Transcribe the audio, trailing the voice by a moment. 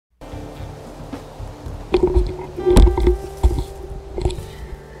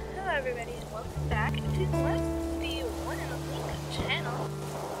welcome back to the one and only channel,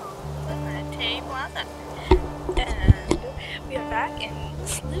 Tay Plaza. And we are back in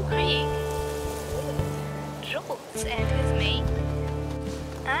Slough Creek with Jules and his mate,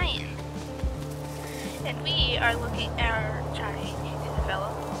 Ian. And we are trying to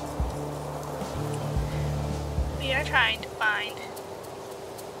develop. We are trying to find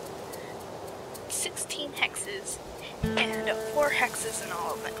 16 hexes and 4 hexes in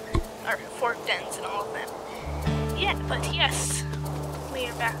all of them, or 4 dens in all of them. Yeah, but yes, we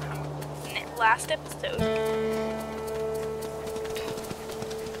are back from the last episode.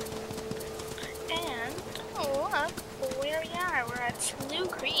 And look where we are. We're at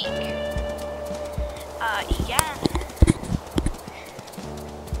Slough Creek. Yeah.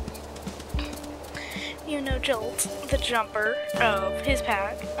 You know Jolt, the jumper of his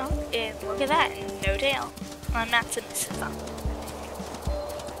pack. Oh, and look at that, no tail. I'm not submissive on,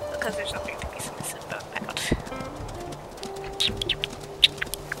 because there's nothing to be submissive about.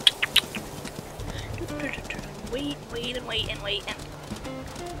 Waiting.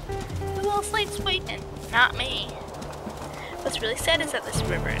 Who else likes waiting? Not me. What's really sad is that this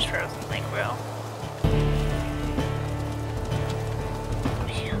river is frozen like real.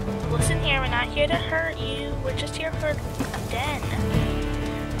 Listen here, we're not here to hurt you. We're just here for a den.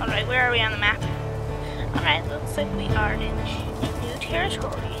 Alright, where are we on the map? Alright, looks like we are in new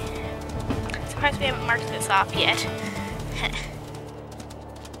territory. Surprised we haven't marked this off yet.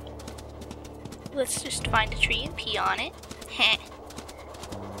 Let's just find a tree and pee on it.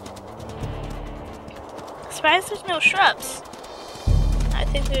 Surprised there's no shrubs. I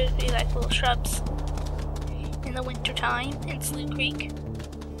think there'd be like little shrubs in the winter time in Slough Creek.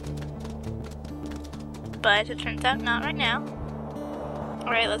 But it turns out not right now.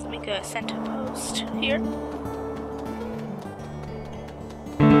 Alright, let's make a center post here.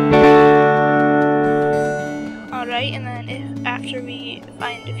 Alright, and then after we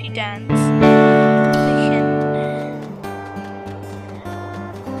find a few dens, we can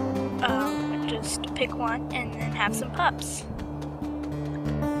just pick one and then have some pups.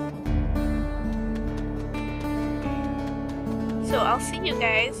 So I'll see you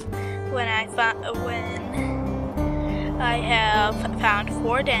guys when I have found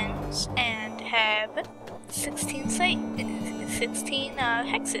 4 dens and have 16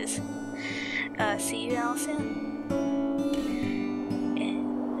 hexes. See you all soon.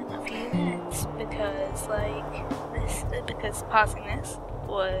 In a few minutes, because pausing this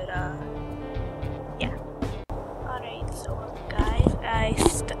would, yeah. Alright, so guys, I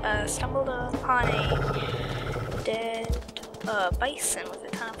stumbled upon a dead bison with a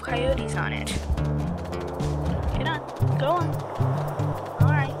ton of coyotes on it. Get on, go on.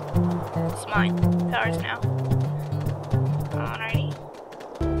 Alright. It's mine. It's ours now. Alrighty.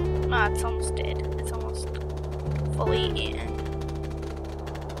 Ah, it's almost dead. It's almost fully in.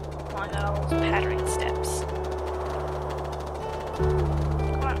 Oh, I got all those pattering steps.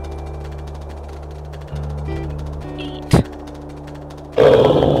 Come on. Eat.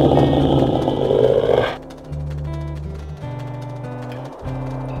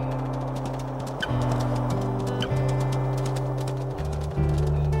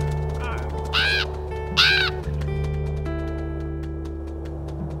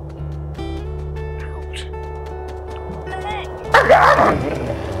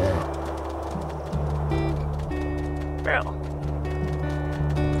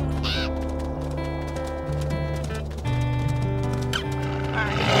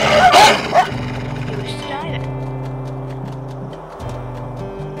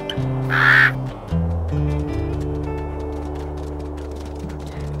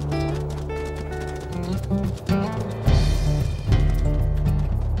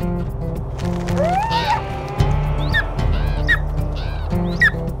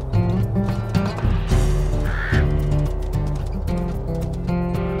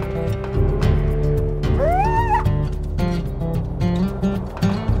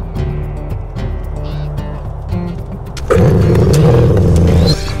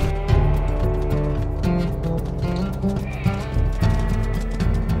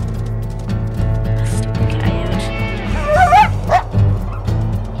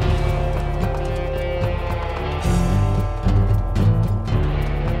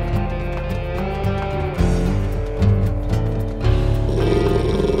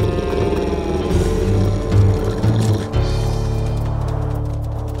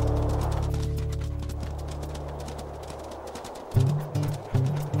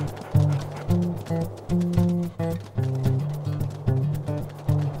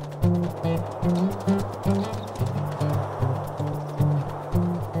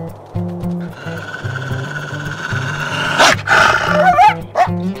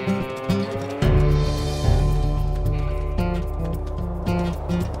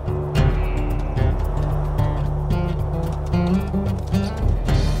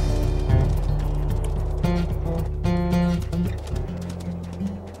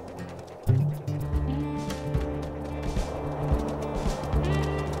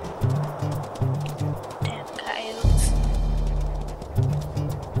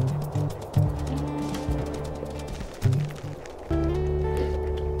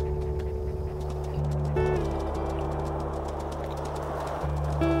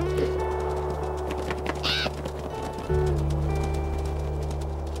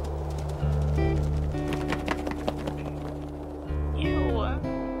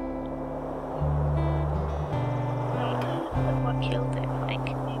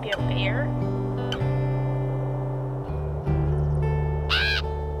 here.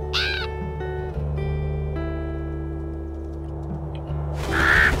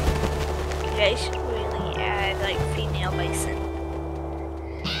 I should really add like female bison.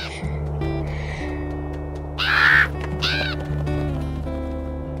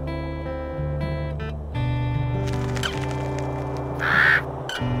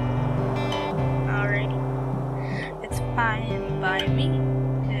 Alrighty, it's fine by me.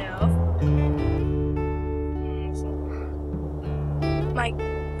 Yeah. My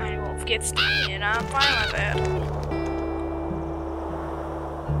wolf gets to me and I'm fine with it.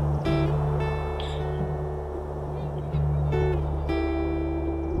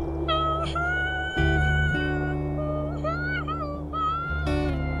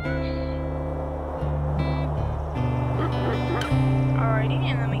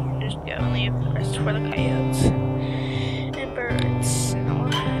 For the coyotes and birds and all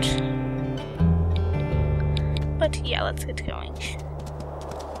that. But yeah, let's get going.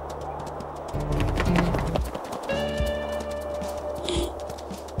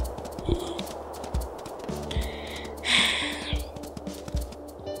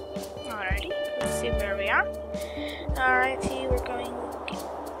 Alrighty, let's see where we are. Alrighty, we're going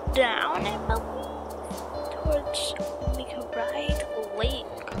down, I believe, towards Right Lake.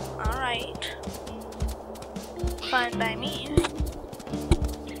 Alright. Fine by me.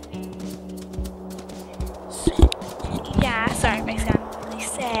 So, yeah, sorry if I sound really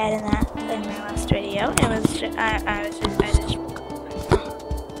sad in my last video. It was just, I just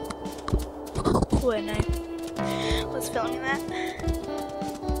when I was filming that.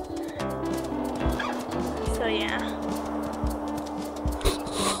 So yeah.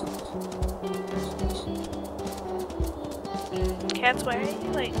 Cats, why are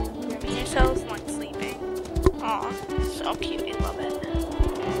you like grooming yourselves and like sleeping? Aw, so cute, I love it.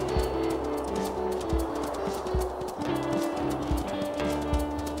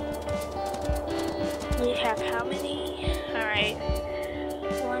 We have how many? Alright.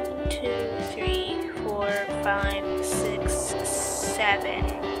 1, 2, 3, 4, 5, 6, 7.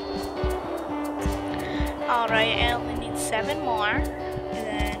 Alright, I only need 7 more. And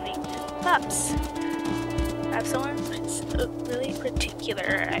then we have pups. I have someone a really particular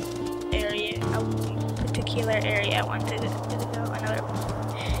area I wanted to go. Another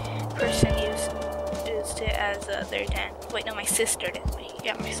person used it as their den. Wait, no, my sister did.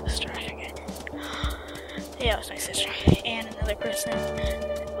 Yeah, my sister, I forget. Yeah, it was my sister. And another person,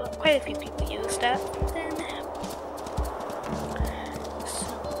 well, quite a few people used that. Then,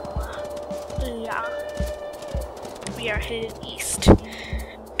 so, yeah. We are headed east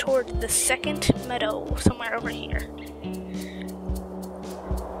toward the second meadow, somewhere over here.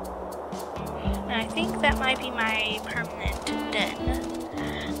 And I think that might be my permanent den.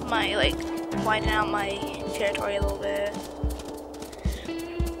 Like, widen out my territory a little bit.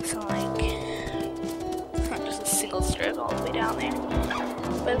 So, like, not just a single strip all the way down there.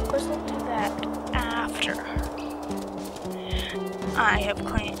 But of course, we'll do that after I have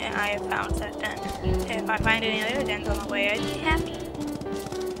found that den. If I find any other dens on the way, I'd be happy.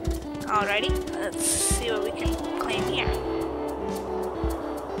 Alrighty, let's see what we can claim here.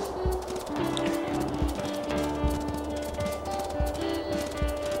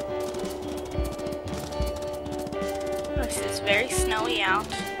 This is very snowy out.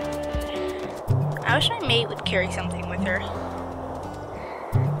 I wish my mate would carry something with her.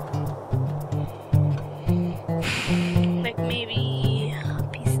 Like maybe a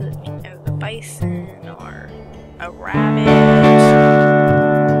piece of the bison or a rabbit.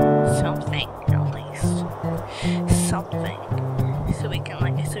 Something, at least. Something. So we can,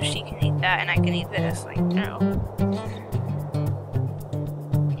 like, so she can eat that and I can eat this. Like, no.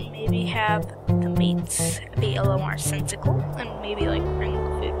 Maybe have the mates be a little more sensical and maybe, like, bring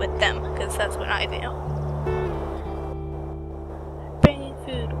food with them, because that's what I do. Bringing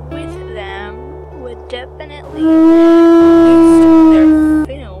food with them would definitely boost their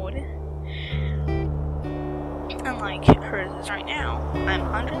food. Unlike hers is right now. I'm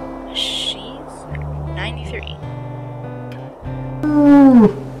 100, she's 93.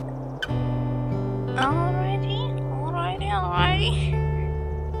 Alrighty.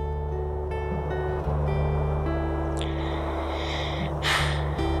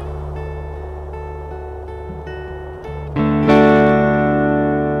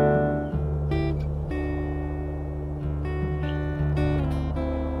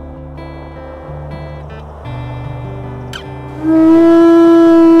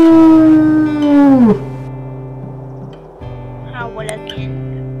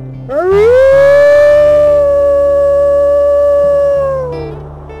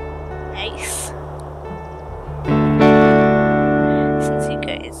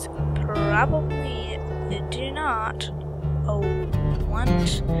 probably do not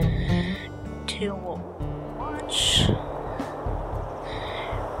want to watch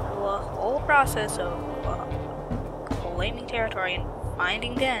the whole process of claiming territory and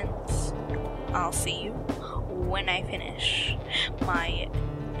finding dens. I'll see you when I finish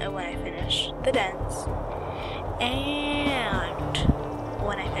the dens and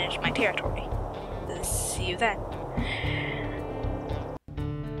when I finish my territory. See you then.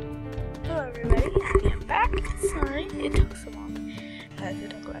 Hello everybody, I'm back. Sorry it took so long. It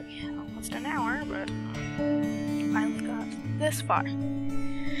took like almost an hour, but finally got this far. Now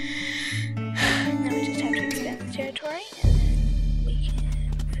we just have to extend the territory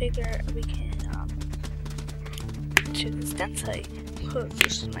and then we can choose this den site.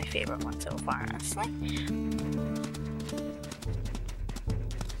 This is my favorite one so far, honestly.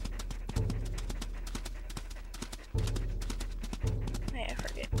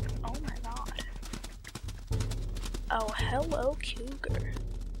 Oh, hello, cougar.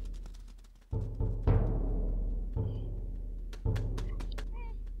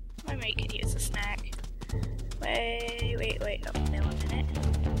 Maybe you could use a snack. Wait, a minute.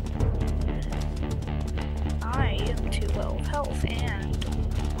 I am too low of health, and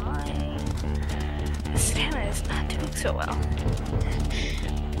my stamina is not doing so well.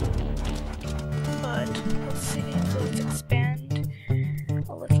 But, let's see, let's expand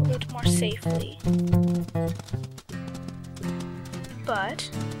a little bit more safely. But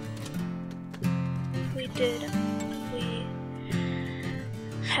we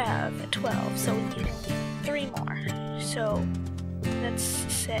have 12, so we need 3 more. So let's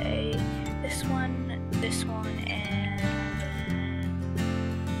say this one, and this one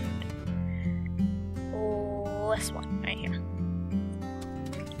right here.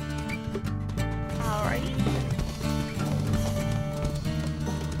 Alrighty.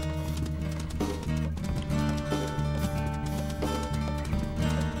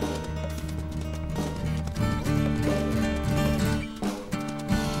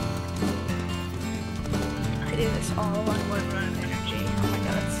 All on one run of energy. Oh my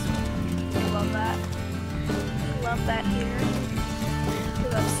god, I love that. I love that here. I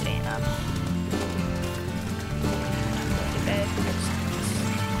love staying up. Going to bed.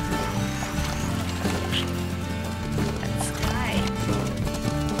 That sky.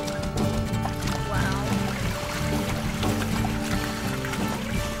 Wow.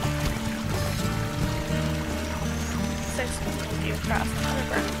 It's like supposed to be across the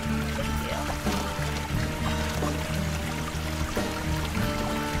river. Big deal.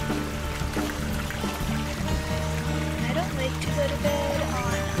 To go to bed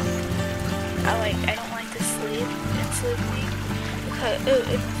on I don't like to sleep in sleep week because in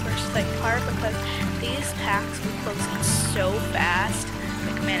the first part because these packs will close in so fast.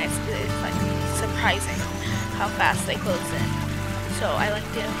 Like man, it's like surprising how fast they close in. So I like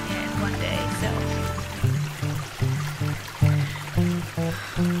doing it in one day. So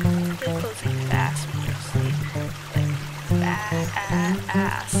they're closing fast when you sleep, like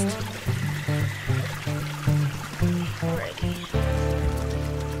fast.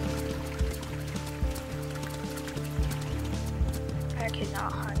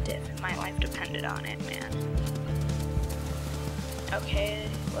 Not hunt if my life depended on it, man. Okay,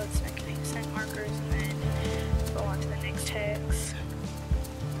 let's make any scent markers and then go on to the next hex.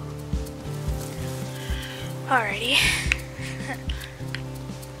 Alrighty.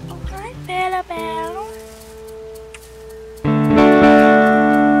 Alright, Bellabelle.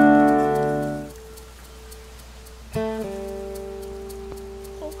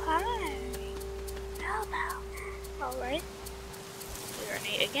 Oh, hi. Bellabelle. Alright.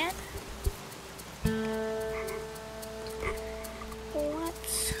 Grenade again. What?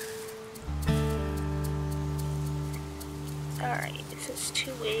 Alright, this is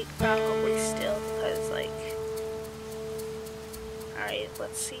too weak, probably still, because, like... Alright,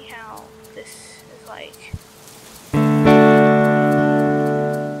 let's see how this is like.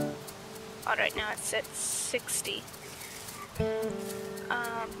 Alright, now it's at 60.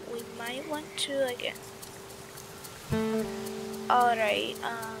 We might want to, like... Alright,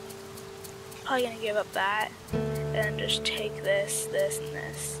 probably gonna give up that, and then just take this, this, and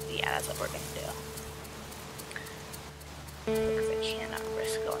this. Yeah, that's what we're gonna do. Because I cannot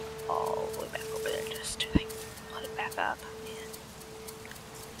risk going all the way back over there just to, like, put it back up.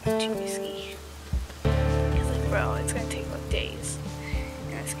 Man, too risky. Because, like, bro, it's gonna take, like, days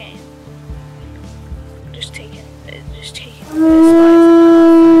in this game. Just taking this spot.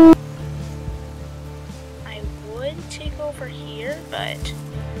 I would take over here, but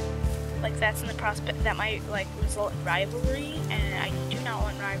like that's in the prospect that might like result in rivalry, and I do not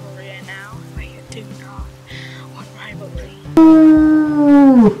want rivalry right now. Do not want rivalry.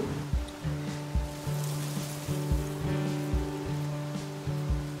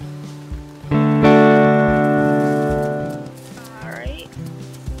 Alright.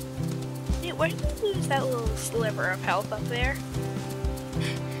 Wait, where did we lose that little sliver of health up there?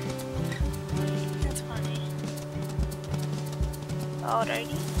 That's funny.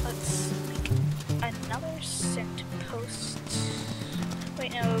 Alrighty, let's make another scent post.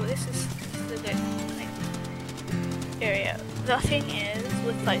 Wait, no, this is the good area. The thing is,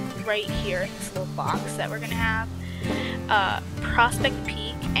 with like right here in this little box that we're gonna have, Prospect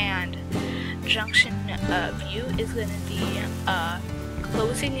Peak and Junction View is gonna be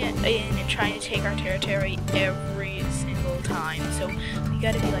closing in and trying to take our territory every single time. So we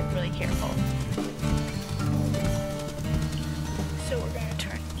gotta be like really careful. So we're gonna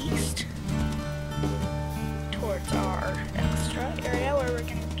turn east towards our extra area where we're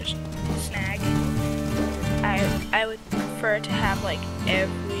gonna just snag. I would prefer to have like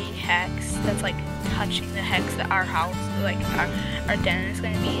every hex that's like touching the hex that our house, like our den is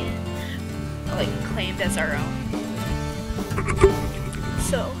gonna be in, like claimed as our own.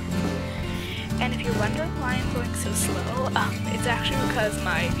 So, and if you're wondering why I'm going so slow, it's actually because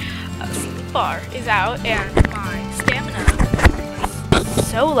my sleep bar is out and my stamina is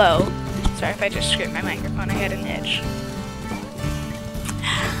so low. Sorry if I just scraped my microphone, I had an itch.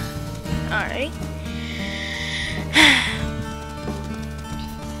 Alright.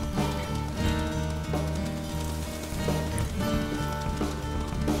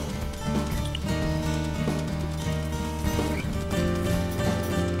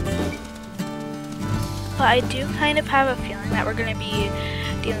 But I do kind of have a feeling that we're going to be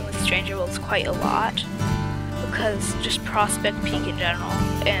dealing with Stranger Worlds quite a lot, because just Prospect Peak in general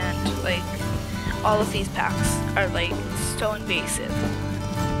and like all of these packs are like so invasive.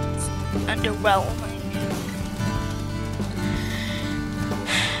 It's underwhelming.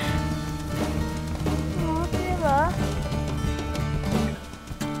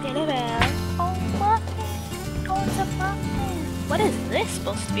 Oh, muffin! Oh, it's a muffin! What is this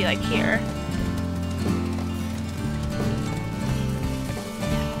supposed to be like here?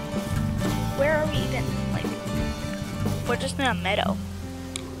 Where are we even? Like, we're just in a meadow.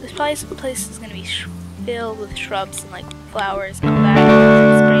 This place is gonna be filled with shrubs and like flowers and all that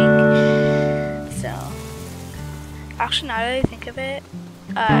in spring. So, actually, now that I think of it,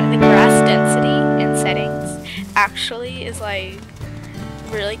 the grass density and settings actually is like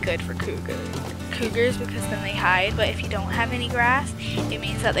really good for cougars because then they hide. But if you don't have any grass, it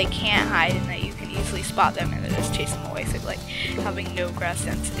means that they can't hide and that you can easily spot them and then just chase them away. So like having no grass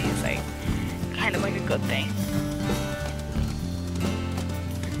density is like kind of like a good thing.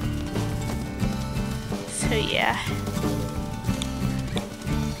 So yeah.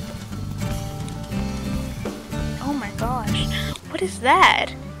 Oh my gosh, what is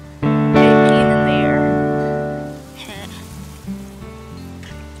that?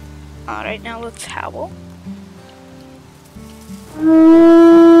 Alright, now let's howl.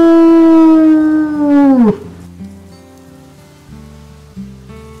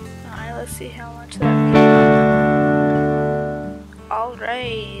 Alright, let's see how much that came up.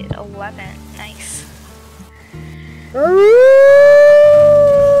 Alright, 11. Nice.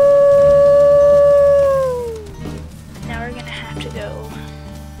 Now we're gonna have to go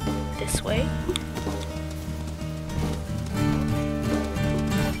this way.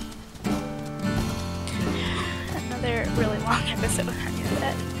 Really long episode, I knew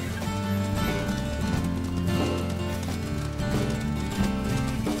that.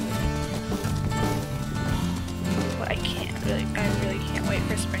 But I really can't wait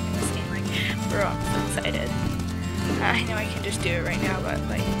for spring in this game, like, bro, I'm so excited. I know I can just do it right now, but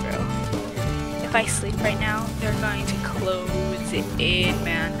like, bro, if I sleep right now, they're going to close it in,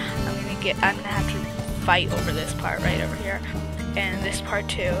 man. I'm gonna have to fight over this part right over here, and this part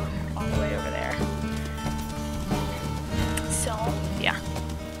too, all the way over there. So, yeah.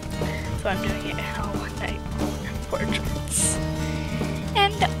 So I'm doing it all one night portraits.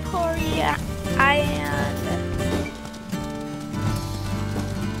 And poor, yeah, I am...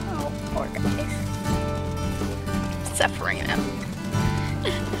 Oh, poor guys. Suffering now.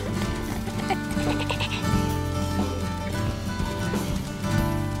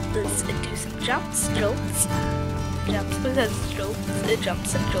 Let's do some jumps, jolts. Jumps because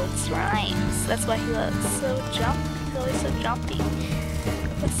jumps and jolts rhymes. That's why he loves so jump. He's always so jumpy.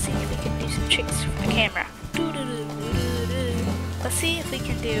 Let's see if we can do some tricks from the camera. Let's see if we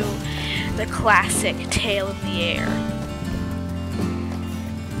can do the classic tail in the air.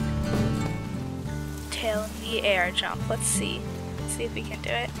 Tail in the air jump. Let's see. Let's see if we can do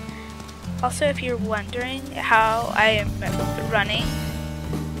it. Also, if you're wondering how I am running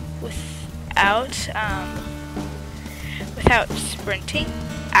without sprinting,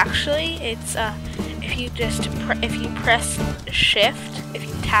 actually, it's if you press shift, if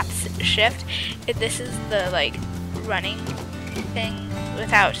you tap shift, this is the like running thing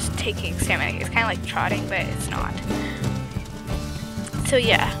without taking stamina. It's kind of like trotting, but it's not. So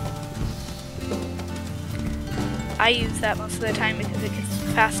yeah, I use that most of the time because it gets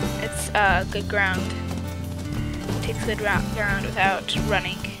fast. It's good ground. It takes good ground without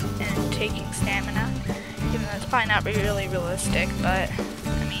running and taking stamina. Even though it's probably not really realistic, but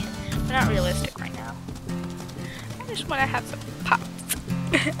I mean, we're not realistic right now. I just want to have some pups.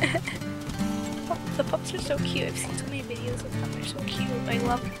 Oh, the pups are so cute. I've seen so many videos of them. They're so cute. I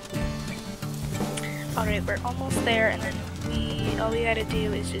love them. Alright, we're almost there, and then all we gotta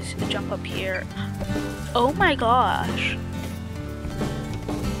do is just jump up here. Oh my gosh!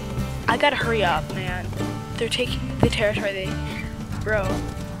 I gotta hurry up, man. They're taking the territory. Bro.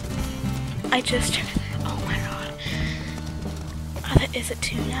 Oh my god. Is it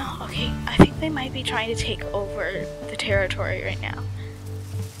 2 now? Okay, I think they might be trying to take over the territory right now.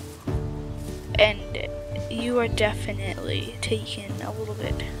 And you are definitely taking a little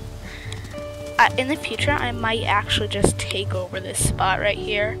bit. In the future, I might actually just take over this spot right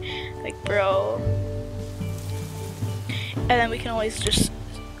here. Like, bro. And then we can always just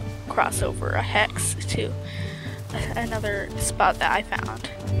cross over a hex to another spot that I found.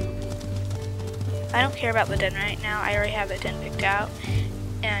 I don't care about the den right now. I already have the den picked out.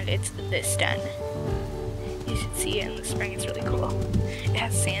 And it's this den. You should see it in the spring. It's really cool. It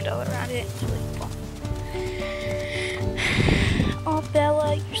has sand all around it. It's really cool. Oh,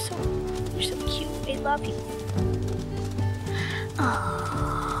 Bella, you're so cute. I love you.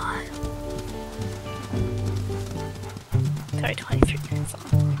 Aww. Sorry, 23 minutes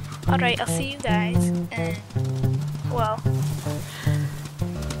long. Alright, I'll see you guys. And, well,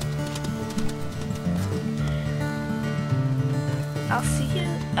 I'll see you.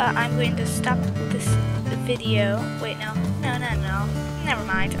 I'm going to stop this video. Wait, no. Never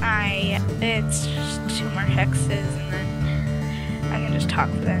mind. It's just 2 more hexes, and then I can just talk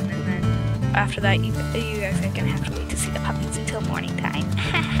for them, and then after that, you guys are gonna have to wait to see the puppies until morning time.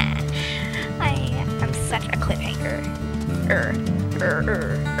 I'm such a cliffhanger.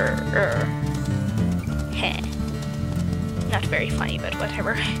 Heh. Not very funny, but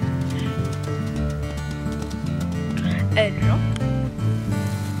whatever. And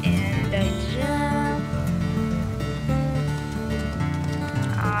I jump.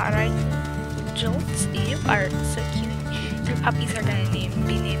 Alright, Jolts, you are so cute. Your puppies are gonna be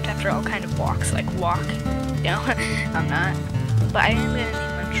named after all kind of walks, like walk. No, I'm not. But I am gonna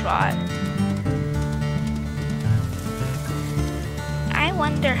name one Trot. I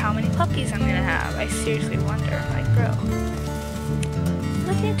wonder how many puppies I'm gonna have. I seriously wonder. Like, bro.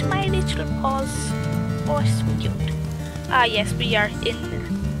 Look at my little paws. Oh, so cute. Ah, yes, we are in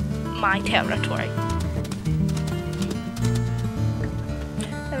my territory.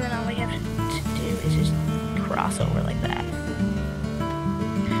 And then all we have to do is just cross over like that.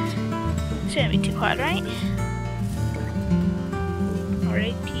 Shouldn't be too hard, right?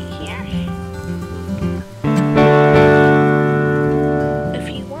 Alright, pee here. If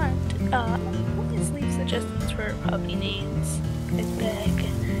you want, please leave suggestions for puppy names. I beg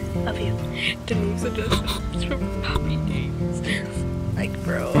of you to leave suggestions for puppy names. Like,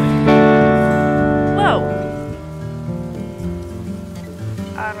 bro. Whoa!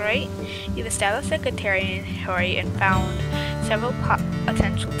 Alright, you've established a good territory and found several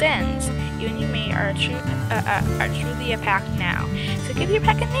potential dens. You and your mate are truly a pack now. So give your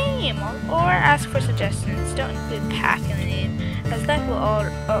pack a name, or ask for suggestions. Don't include pack in the name, as that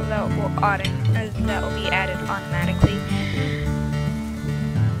will be added automatically.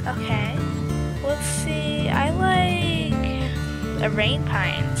 Okay, let's see. I like a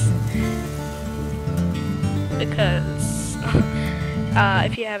Rainpines because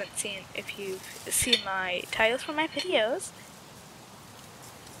if you've seen my titles for my videos.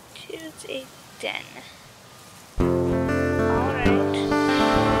 Choose a den. Alright.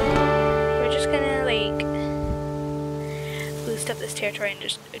 We're just gonna, like, boost up this territory and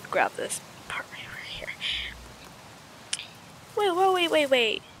just grab this part right over here. Wait.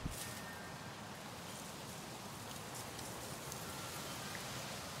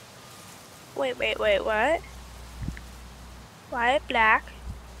 Wait, what? Why black?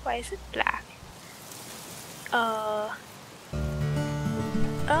 Why is it black? Oh,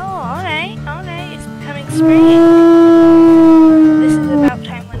 alright, it's becoming spring. This is about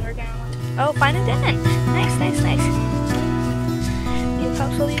time when we're gonna want to... Oh, find a den! Nice. We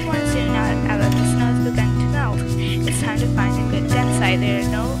pups will be born soon now that the snow has begun to melt. It's time to find a good den site. There's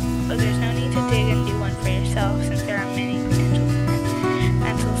no need to dig and do one for yourself, since there are many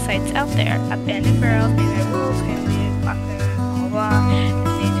potential sites out there. Abandoned barrels made by wolves can be blah blah blah.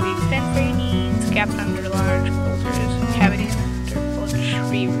 They need to be fenced for your needs. Gaps under large boulders, cavities under old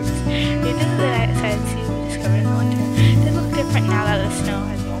tree roots. Revisit the sites you discovered in the winter. They look different now that the snow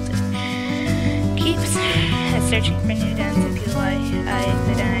has melted. Keeps searching for new dens if you like.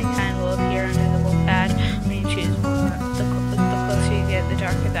 The den kind will appear under the wolf pad when you choose one. The closer you get, the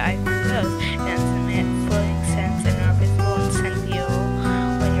darker the icon goes. Dens emit floating scents and are visible and scent you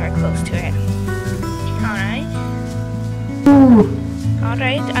when you are close to it.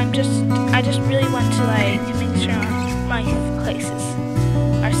 Alright, I just really want to like make sure my places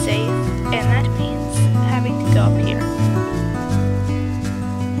are safe, and that means having to go up here.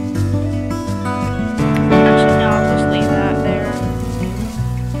 Actually, no, I'll just leave that there.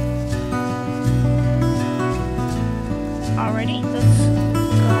 Alrighty, let's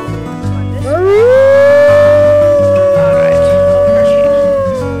go on this way. Alright, over here.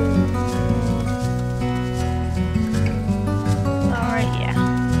 Alright, yeah.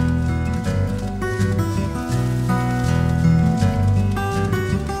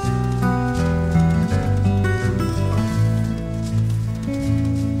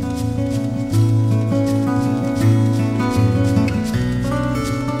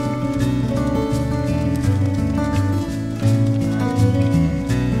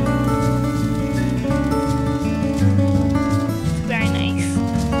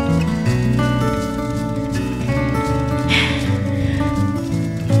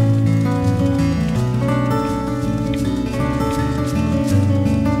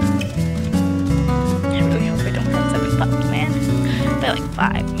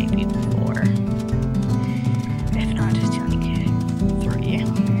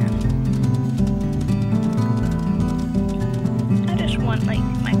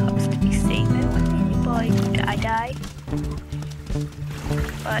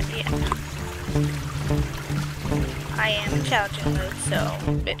 But yeah, I am in challenging mode, so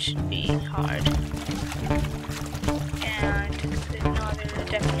it should be hard. And there's no other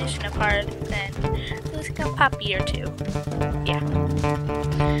definition of hard than losing a puppy or two. Yeah,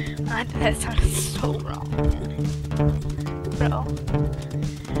 that sounded so wrong, bro.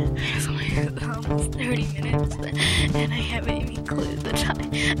 It's almost 30 minutes, and I haven't even included the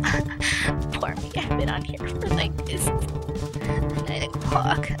time. Poor me, I've been on here for like this 9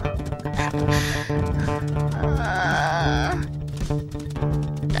 o'clock.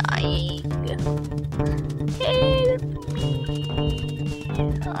 Dying. Help me.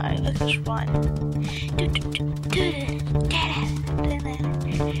 Alright, let's just run.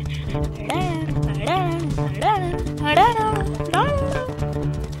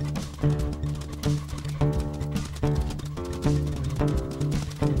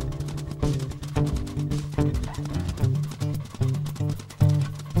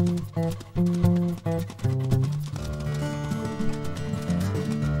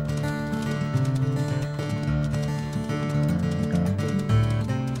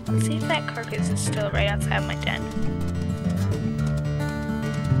 Let's see if that carcass is still right outside my den.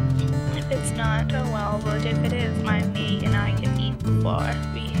 If it's not, oh well, but if it is, my mate and I can eat before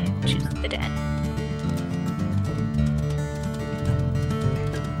we choose the den.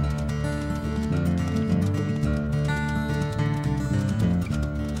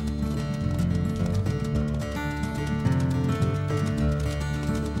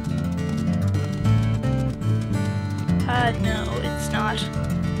 No, it's not.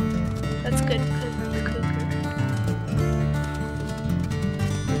 That's good because I'm the cougar.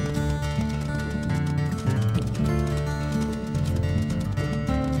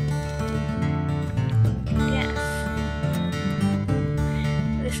 Yes.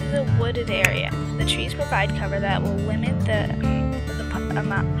 This is a wooded area. The trees provide cover that will limit the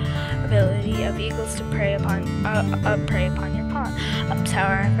ability of eagles to prey upon your pawn.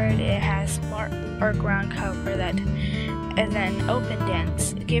 However, it has more ground cover that and then open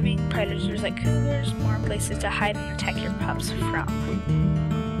dens, giving predators like cougars more places to hide and attack your pups from.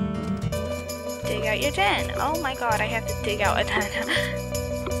 Dig out your den. Oh my god, I have to dig out a den.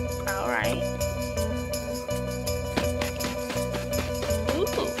 Alright. Ooh.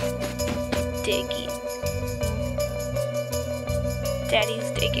 Digging. Daddy's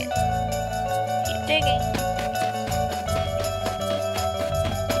digging. Keep digging.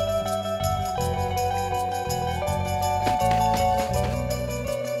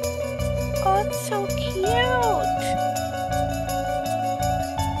 So cute!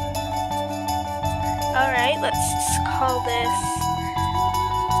 Alright, let's call this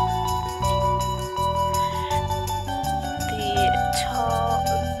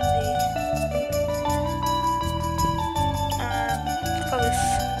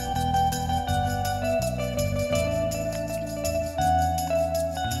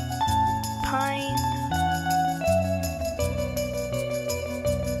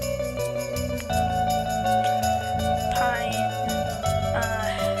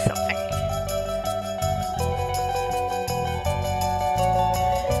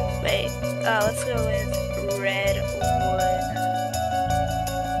go with redwood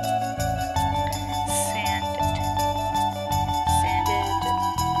sanded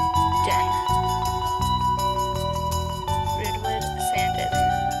den. Redwood sanded.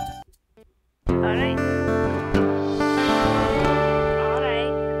 Alright.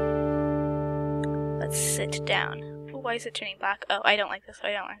 Let's sit down. Ooh, why is it turning black? Oh, I don't like this.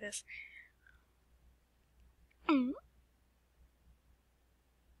 I don't like this.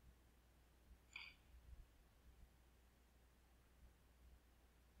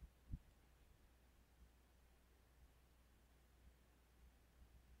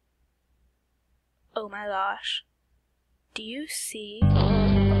 Oh my gosh. Do you see? My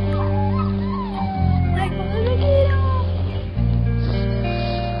alligator!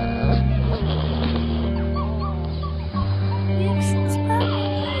 We have 6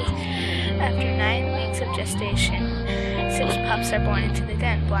 puppies! After 9 weeks of gestation, 6 pups are born into the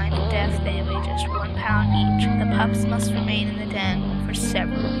den. Blind and deaf, they weigh just 1 pound each. The pups must remain in the den for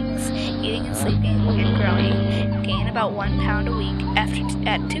several weeks, eating and sleeping and growing, gain about 1 pound a week.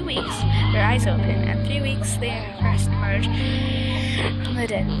 At 2 weeks, their eyes open. At 3 weeks, they are first emerge from the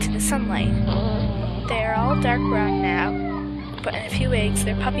den to the sunlight. They are all dark brown now, but in a few weeks,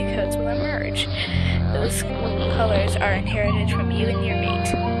 their puppy coats will emerge. Those colors are inherited from you and your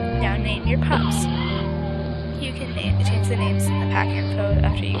mate. Now name your pups. You can change the names in the pack info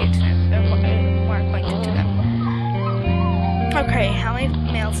after you get to know more acquainted to them. Okay, how many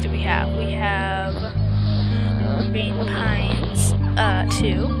males do we have? We have Rainpines,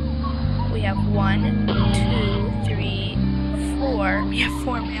 2. We have 1, 2, 3, 4. We have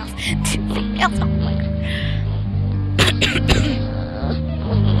 4 males, 2 females. Oh my god.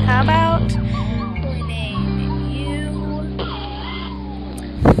 How about we name you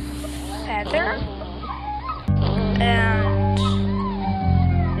Feather and you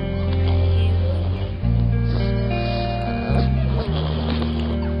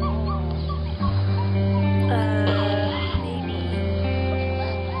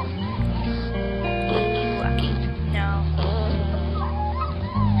Lucky. No.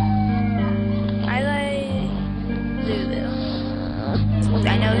 I like Lulu. I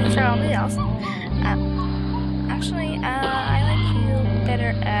know these are all males. Actually, I like you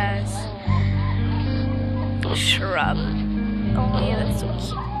better as Shrub. Oh yeah, that's so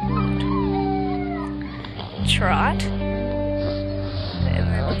cute. Trot. And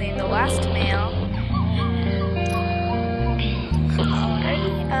then we'll name the last male.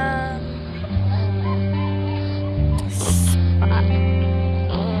 Alrighty,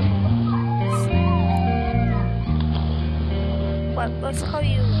 Spot. Let's call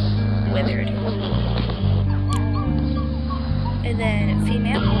you Withered. And then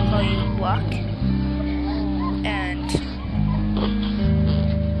female, we'll call you Luck. And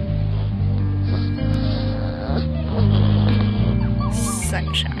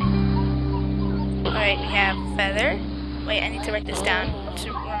Sunshine. Alright, we have Feather. Wait, I need to write this down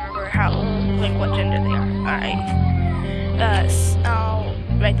to remember what gender they are. Alright. I'll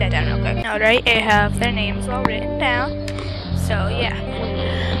write that down real quick. Alright, I have their names all written down. So, yeah.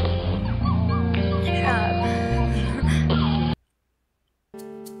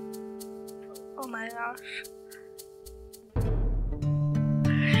 Oh my gosh.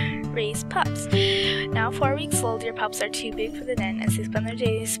 Raise pups. Now 4 weeks old, your pups are too big for the den as they spend their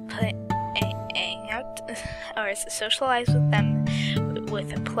days playing out or socialize with them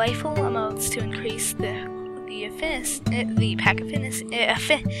with playful emotes to increase the pack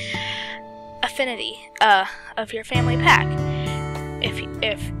affinity of your family pack.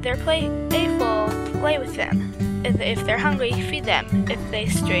 If they're playful, play with them. If they're hungry, feed them. If they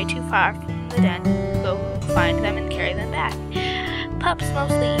stray too far from the den, go find them and carry them back. Pups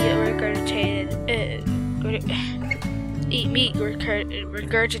mostly eat meat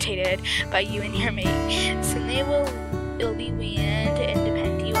regurgitated by you and your mate. Soon it'll be weaned and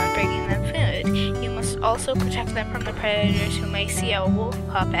depend you on bringing them food. You must also protect them from the predators who may see a wolf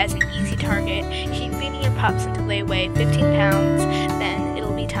pup as an easy target. Keep feeding your pups until they weigh 15 pounds. Then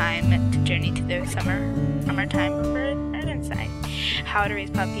it'll be time to journey to the summertime northern side. How to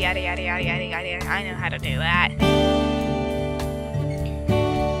raise pup, yada yada yada yada yada. I know how to do that.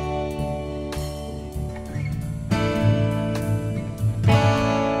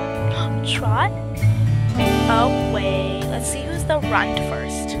 Trot? Oh wait, let's see who's the runt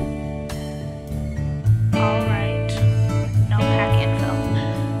first. Alright. No pack info.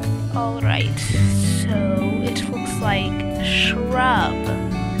 Alright, so it looks like Shrub.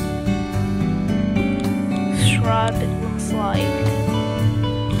 Shrub, it looks like.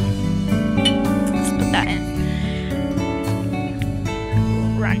 Let's put that in.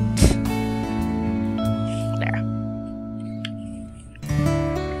 Runt.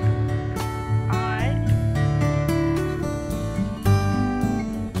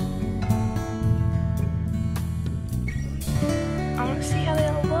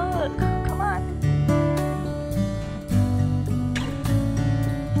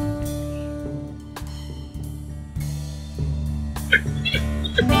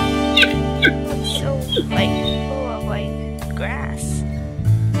 like full of like grass.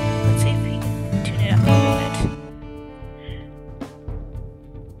 Let's see if we can tune it up a little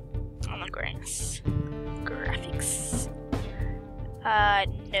bit. On the grass. Graphics.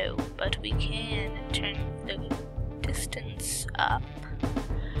 No, but we can turn the distance up.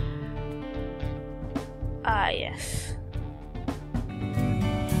 Yes.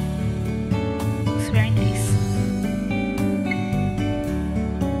 Looks very nice.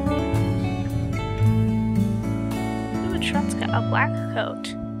 Ooh, Trot's got a black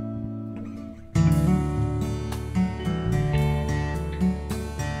coat.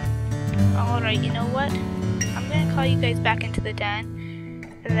 Alright, you know what? I'm gonna call you guys back into the den,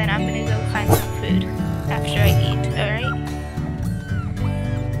 and then I'm gonna go find some food after I eat, alright?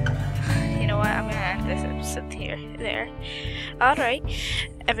 You know what? I'm gonna end this episode there. Alright,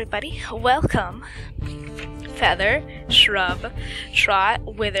 everybody, welcome. Feather, Shrub,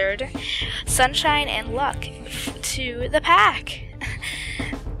 Trot, Withered, Sunshine, and Luck to the pack.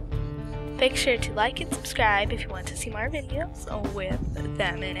 Make sure to like and subscribe if you want to see more videos with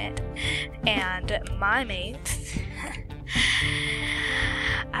them in it. And my mates,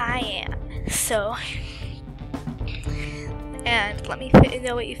 I am. So, and let me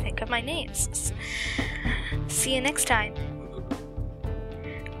know what you think of my names. See you next time.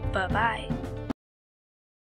 Bye-bye.